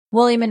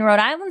William in Rhode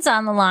Island's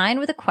on the line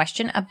with a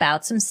question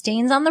about some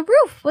stains on the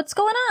roof. What's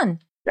going on?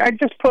 I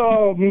just put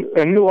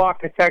a new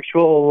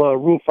architectural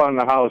roof on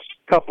the house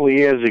a couple of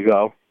years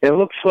ago. It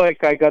looks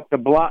like I got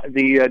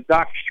the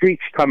dark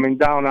streaks coming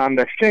down on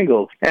the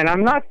shingles. And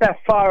I'm not that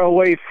far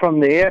away from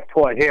the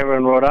airport here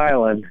in Rhode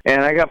Island.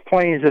 And I got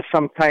planes that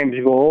sometimes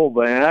go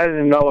over. And I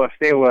didn't know if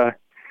they were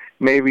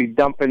maybe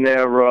dumping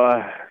their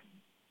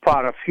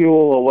pot of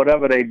fuel or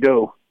whatever they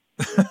do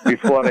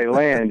before they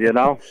land, you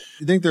know?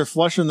 You think they're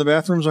flushing the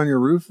bathrooms on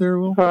your roof there,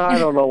 Will? I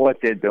don't know what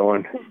they're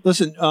doing.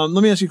 Listen,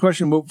 let me ask you a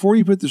question. Before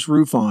you put this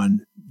roof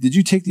on, did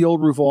you take the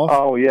old roof off?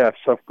 Oh, yes,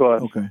 of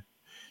course. Okay.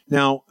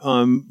 Now,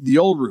 the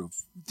old roof,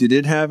 did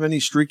it have any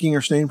streaking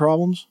or stain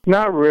problems?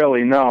 Not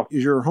really, no.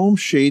 Is your home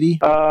shady?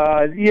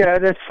 Yeah,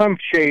 there's some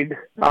shade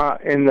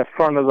in the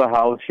front of the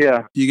house,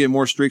 yeah. Do you get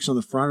more streaks on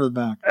the front or the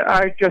back?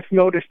 I just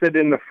noticed it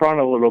in the front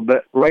a little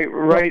bit, right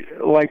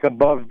like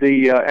above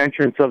the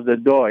entrance of the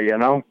door, you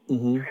know?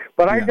 Mm-hmm.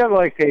 But I got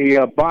like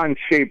a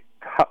bond-shaped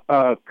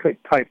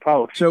type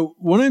house. So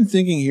what I'm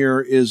thinking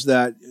here is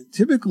that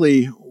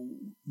typically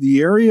the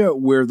area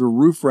where the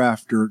roof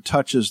rafter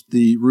touches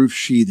the roof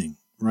sheathing,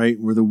 right,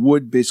 where the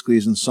wood basically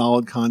is in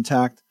solid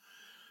contact,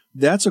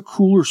 that's a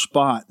cooler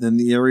spot than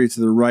the area to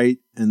the right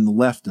and the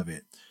left of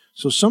it.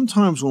 So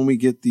sometimes when we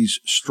get these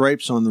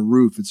stripes on the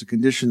roof, it's a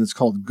condition that's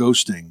called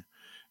ghosting.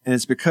 And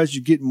it's because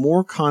you get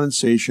more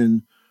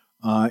condensation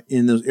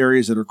in those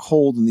areas that are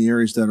cold than the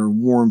areas that are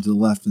warm to the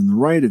left and the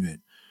right of it.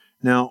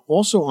 Now,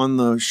 also on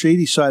the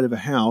shady side of a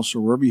house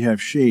or wherever you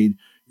have shade,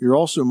 you're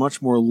also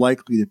much more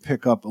likely to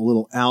pick up a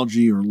little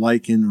algae or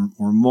lichen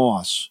or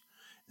moss.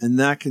 And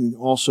that can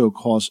also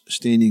cause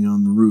staining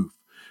on the roof.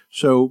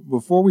 So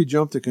before we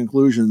jump to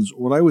conclusions,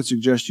 what I would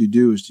suggest you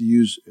do is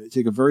to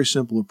take a very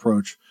simple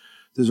approach.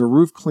 There's a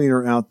roof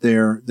cleaner out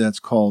there that's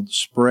called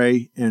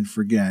Spray and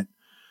Forget.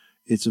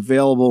 It's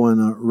available in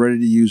a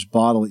ready-to-use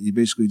bottle that you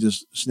basically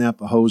just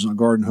snap a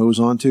garden hose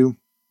onto,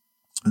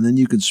 and then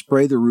you can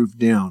spray the roof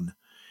down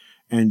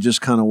and just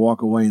kind of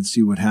walk away and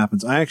see what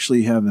happens. I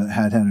actually had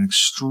an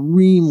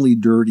extremely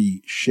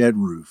dirty shed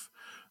roof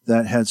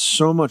that had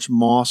so much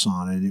moss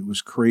on it, it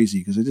was crazy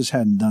because I just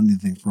hadn't done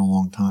anything for a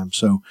long time.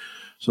 So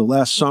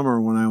last summer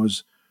when I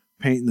was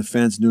painting the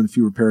fence and doing a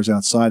few repairs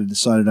outside, I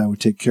decided I would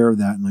take care of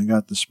that, and I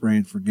got the Spray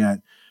and Forget.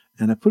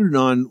 And I put it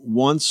on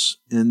once,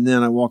 and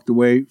then I walked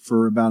away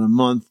for about a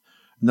month,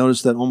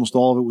 noticed that almost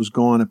all of it was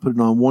gone. I put it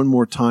on one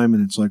more time,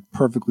 and it's like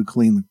perfectly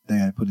clean the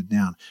day I put it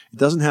down. It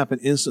doesn't happen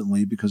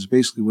instantly because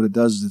basically what it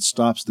does is it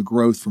stops the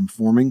growth from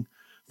forming.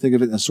 Think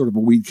of it as sort of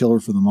a weed killer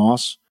for the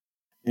moss.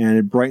 And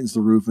it brightens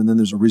the roof, and then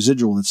there's a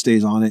residual that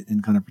stays on it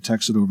and kind of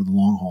protects it over the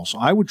long haul. So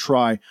I would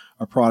try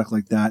a product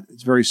like that.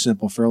 It's very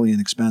simple, fairly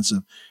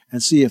inexpensive,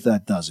 and see if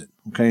that does it.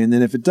 Okay, and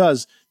then if it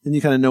does, then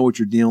you kind of know what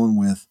you're dealing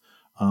with.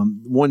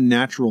 One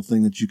natural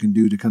thing that you can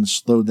do to kind of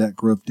slow that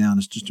growth down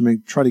is just to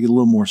try to get a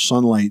little more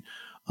sunlight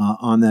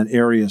on that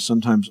area.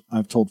 Sometimes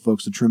I've told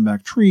folks to trim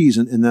back trees,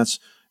 and that's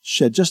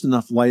shed just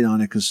enough light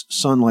on it because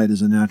sunlight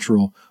is a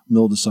natural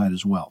mildewcide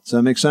as well. Does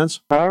that make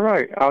sense? All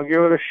right. I'll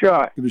give it a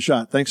shot. Give it a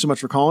shot. Thanks so much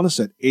for calling us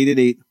at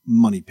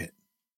 888-MONEY-PIT.